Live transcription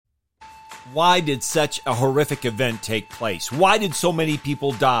Why did such a horrific event take place? Why did so many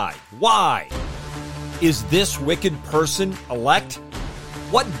people die? Why? Is this wicked person elect?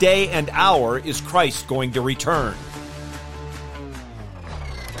 What day and hour is Christ going to return?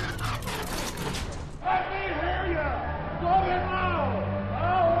 Let me hear you! Slow it low!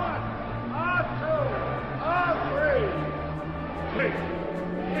 A1, A2, A3.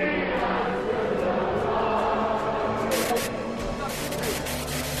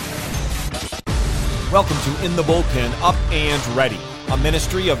 Welcome to In the Bullpen, Up and Ready, a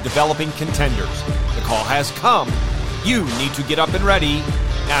ministry of developing contenders. The call has come. You need to get up and ready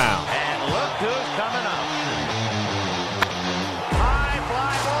now. And look who's coming up. High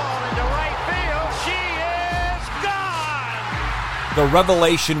fly ball into right field. She is gone. The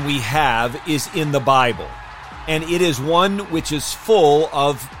revelation we have is in the Bible, and it is one which is full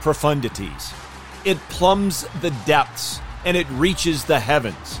of profundities. It plumbs the depths, and it reaches the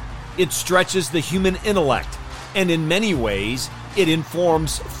heavens. It stretches the human intellect, and in many ways, it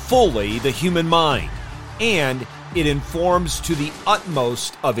informs fully the human mind, and it informs to the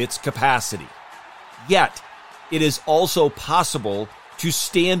utmost of its capacity. Yet, it is also possible to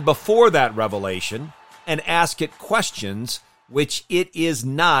stand before that revelation and ask it questions which it is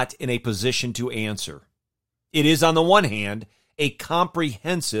not in a position to answer. It is, on the one hand, a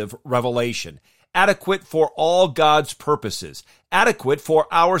comprehensive revelation, adequate for all God's purposes, adequate for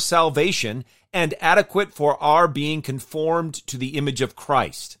our salvation, and adequate for our being conformed to the image of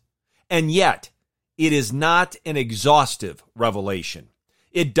Christ. And yet, it is not an exhaustive revelation.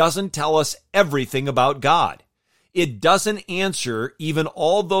 It doesn't tell us everything about God. It doesn't answer even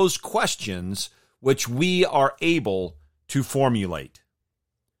all those questions which we are able to formulate.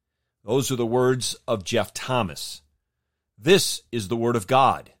 Those are the words of Jeff Thomas. This is the Word of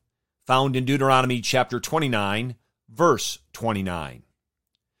God, found in Deuteronomy chapter 29, verse 29.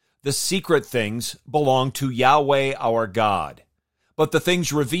 The secret things belong to Yahweh our God, but the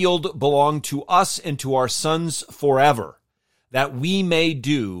things revealed belong to us and to our sons forever, that we may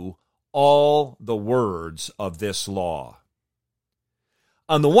do all the words of this law.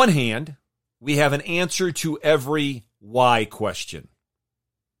 On the one hand, we have an answer to every why question.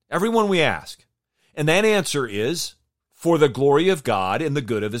 Every one we ask. And that answer is for the glory of God and the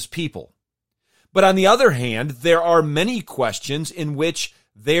good of his people. But on the other hand, there are many questions in which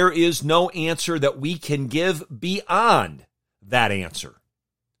there is no answer that we can give beyond that answer.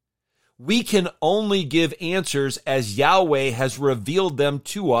 We can only give answers as Yahweh has revealed them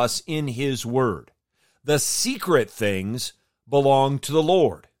to us in his word. The secret things belong to the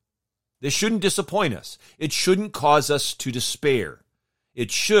Lord. This shouldn't disappoint us. It shouldn't cause us to despair.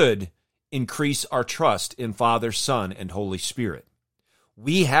 It should increase our trust in Father, Son, and Holy Spirit.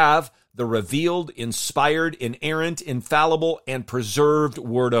 We have the revealed, inspired, inerrant, infallible, and preserved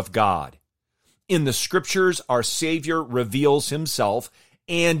Word of God. In the Scriptures, our Savior reveals himself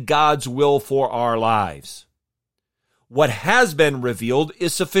and God's will for our lives. What has been revealed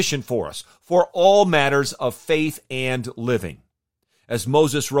is sufficient for us, for all matters of faith and living. As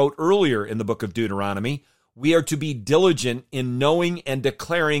Moses wrote earlier in the book of Deuteronomy, we are to be diligent in knowing and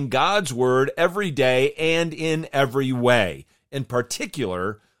declaring God's word every day and in every way. In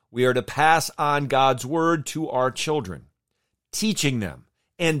particular, we are to pass on God's word to our children, teaching them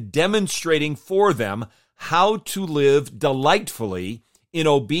and demonstrating for them how to live delightfully in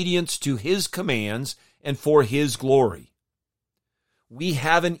obedience to his commands and for his glory. We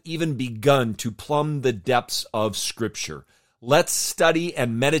haven't even begun to plumb the depths of Scripture. Let's study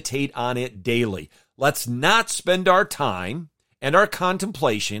and meditate on it daily. Let's not spend our time and our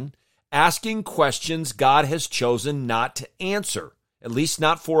contemplation asking questions God has chosen not to answer, at least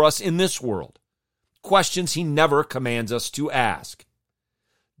not for us in this world. Questions he never commands us to ask.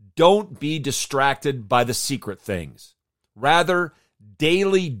 Don't be distracted by the secret things. Rather,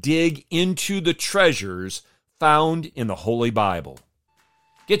 daily dig into the treasures found in the Holy Bible.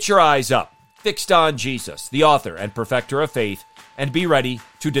 Get your eyes up, fixed on Jesus, the author and perfecter of faith, and be ready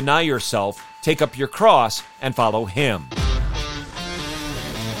to deny yourself, take up your cross, and follow him.